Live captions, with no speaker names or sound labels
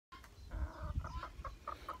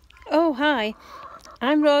Oh, hi,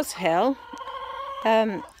 I'm Rose Hill.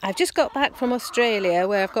 I've just got back from Australia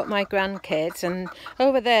where I've got my grandkids, and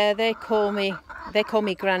over there they call me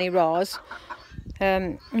Granny Ros.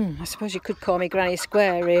 I suppose you could call me Granny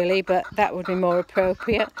Square really, but that would be more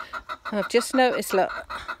appropriate. I've just noticed, look,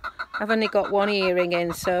 I've only got one earring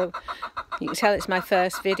in, so you can tell it's my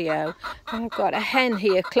first video. And I've got a hen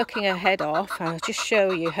here clucking her head off. I'll just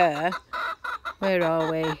show you her. Where are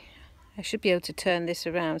we? I should be able to turn this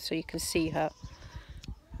around so you can see her.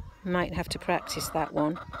 Might have to practice that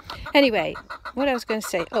one. Anyway, what I was going to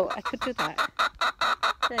say, oh, I could do that.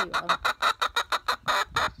 There you are.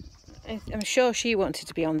 I'm sure she wanted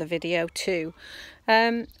to be on the video too.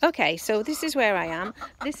 Okay, so this is where I am.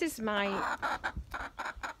 This is that's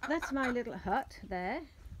my little hut there.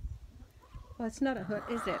 Well, it's not a hut,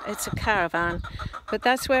 is it? It's a caravan. But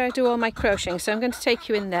that's where I do all my crocheting. So I'm going to take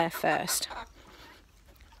you in there first.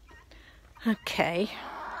 Okay.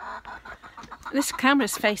 This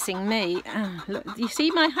camera's facing me. Look, you see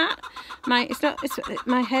my hat? It's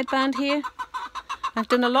my headband here. I've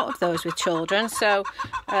done a lot of those with children, so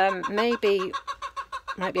maybe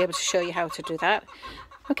might be able to show you how to do that.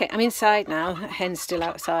 Okay, I'm inside now. That hen's still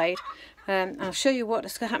outside. I'll show you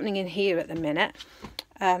what's happening in here at the minute.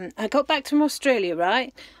 I got back from Australia,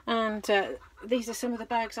 right? And these are some of the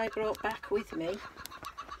bags I brought back with me.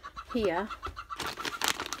 Here.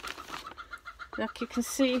 Like you can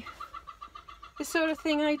see, the sort of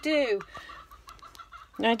thing I do.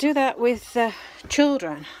 I do that with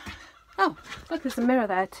children. Oh, look, there's a mirror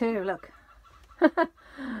there too, look.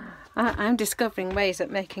 I'm discovering ways at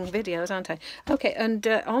making videos, aren't I? Okay, and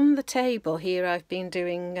on the table here I've been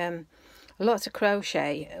doing lots of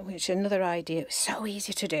crochet, which is another idea. It's so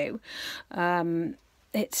easy to do.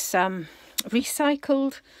 It's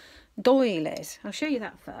recycled doilies. I'll show you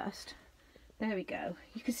that first. There we go.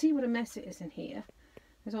 You can see what a mess it is in here.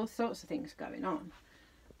 There's all sorts of things going on.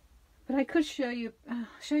 But I could show you a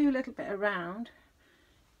little bit around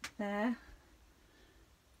there.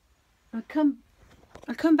 I'll come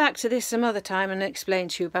back to this some other time and explain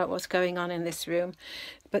to you about what's going on in this room.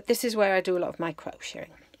 But this is where I do a lot of my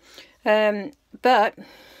crocheting. But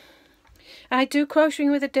I do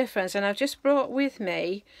crocheting with a difference, and I've just brought with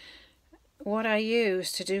me what I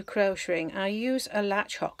use to do crocheting. I use a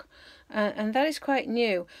latch hook. And that is quite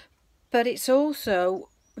new, but it's also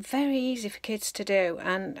very easy for kids to do,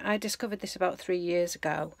 and I discovered this about 3 years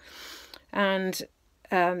ago. And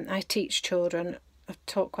I teach children. I've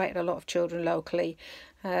taught quite a lot of children locally,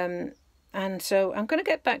 and so I'm going to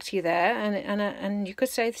get back to you there, and you could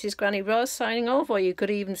say this is Granny Rose signing off, or you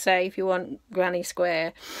could even say, if you want, Granny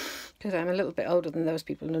Square, because I'm a little bit older than those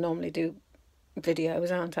people who normally do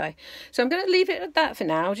videos, aren't I? So I'm going to leave it at that for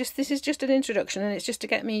now. This is just an introduction, and it's just to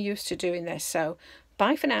get me used to doing this. So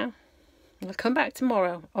bye for now. I'll come back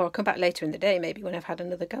tomorrow, or I'll come back later in the day maybe when I've had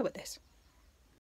another go at this.